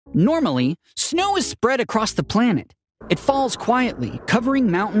Normally, snow is spread across the planet. It falls quietly, covering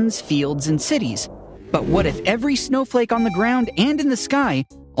mountains, fields, and cities. But what if every snowflake on the ground and in the sky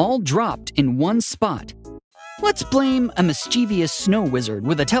all dropped in one spot? Let's blame a mischievous snow wizard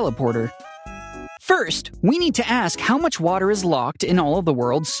with a teleporter. First, we need to ask how much water is locked in all of the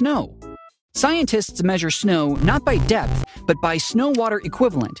world's snow. Scientists measure snow not by depth, but by snow water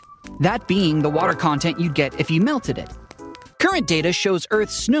equivalent, that being the water content you'd get if you melted it. Current data shows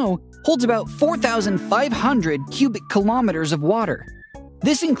Earth's snow holds about 4,500 cubic kilometers of water.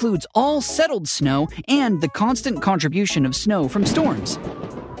 This includes all settled snow and the constant contribution of snow from storms.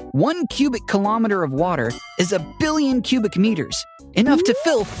 1 cubic kilometer of water is 1 billion cubic meters, enough to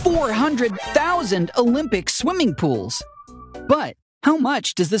fill 400,000 Olympic swimming pools. But how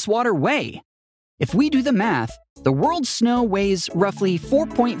much does this water weigh? If we do the math, the world's snow weighs roughly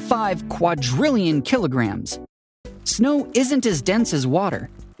 4.5 quadrillion kilograms. Snow isn't as dense as water.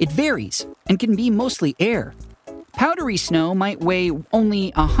 It varies and can be mostly air. Powdery snow might weigh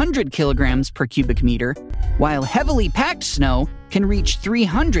only 100 kilograms per cubic meter, while heavily packed snow can reach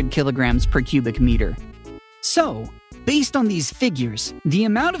 300 kilograms per cubic meter. So, based on these figures, the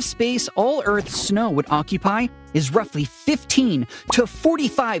amount of space all Earth's snow would occupy is roughly 15 to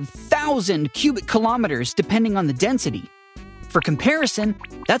 45,000 cubic kilometers depending on the density. For comparison,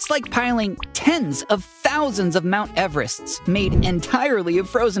 that's like piling tens of thousands of Mount Everests made entirely of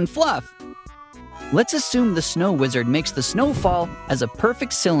frozen fluff. Let's assume the snow wizard makes the snow fall as a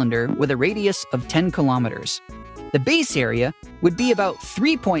perfect cylinder with a radius of 10 kilometers. The base area would be about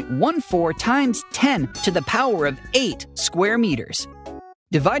 3.14 times 10 to the power of 8 square meters.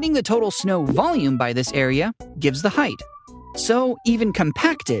 Dividing the total snow volume by this area gives the height. So, even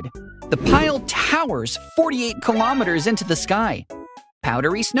compacted, the pile towers 48 kilometers into the sky.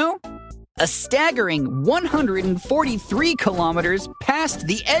 Powdery snow? A staggering 143 kilometers past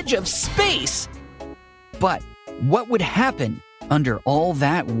the edge of space! But what would happen under all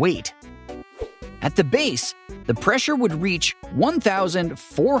that weight? At the base, the pressure would reach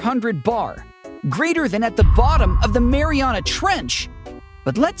 1,400 bar, greater than at the bottom of the Mariana Trench.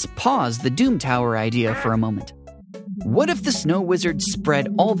 But let's pause the Doom Tower idea for a moment. What if the snow wizard spread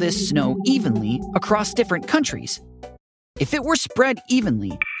all this snow evenly across different countries? If it were spread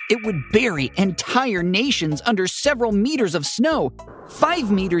evenly, it would bury entire nations under several meters of snow,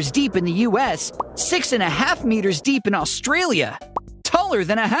 5 meters deep in the US, 6.5 meters deep in Australia, taller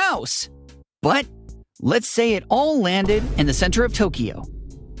than a house. But let's say it all landed in the center of Tokyo.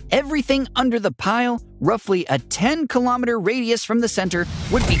 Everything under the pile, roughly a 10-kilometer radius from the center,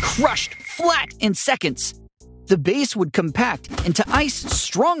 would be crushed flat in seconds. The base would compact into ice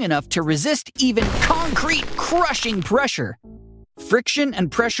strong enough to resist even concrete crushing pressure. Friction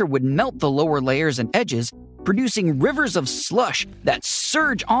and pressure would melt the lower layers and edges, producing rivers of slush that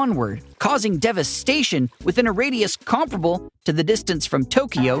surge onward, causing devastation within a radius comparable to the distance from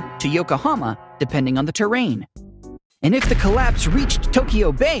Tokyo to Yokohama, depending on the terrain. And if the collapse reached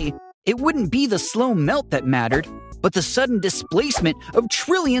Tokyo Bay, it wouldn't be the slow melt that mattered, but the sudden displacement of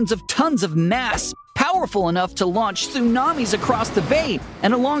trillions of tons of mass, powerful enough to launch tsunamis across the bay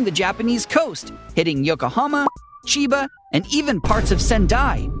and along the Japanese coast, hitting Yokohama, Chiba, and even parts of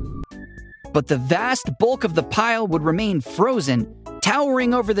Sendai. But the vast bulk of the pile would remain frozen,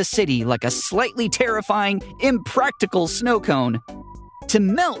 towering over the city like a slightly terrifying, impractical snow cone. To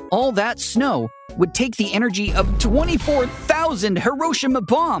melt all that snow would take the energy of 24,000 Hiroshima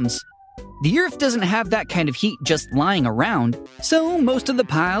bombs. The Earth doesn't have that kind of heat just lying around, so most of the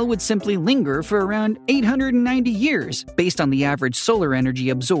pile would simply linger for around 890 years, based on the average solar energy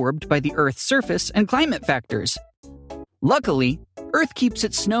absorbed by the Earth's surface and climate factors. Luckily, Earth keeps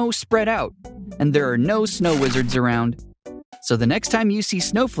its snow spread out, and there are no snow wizards around. So the next time you see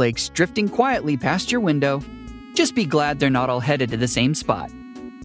snowflakes drifting quietly past your window, just be glad they're not all headed to the same spot.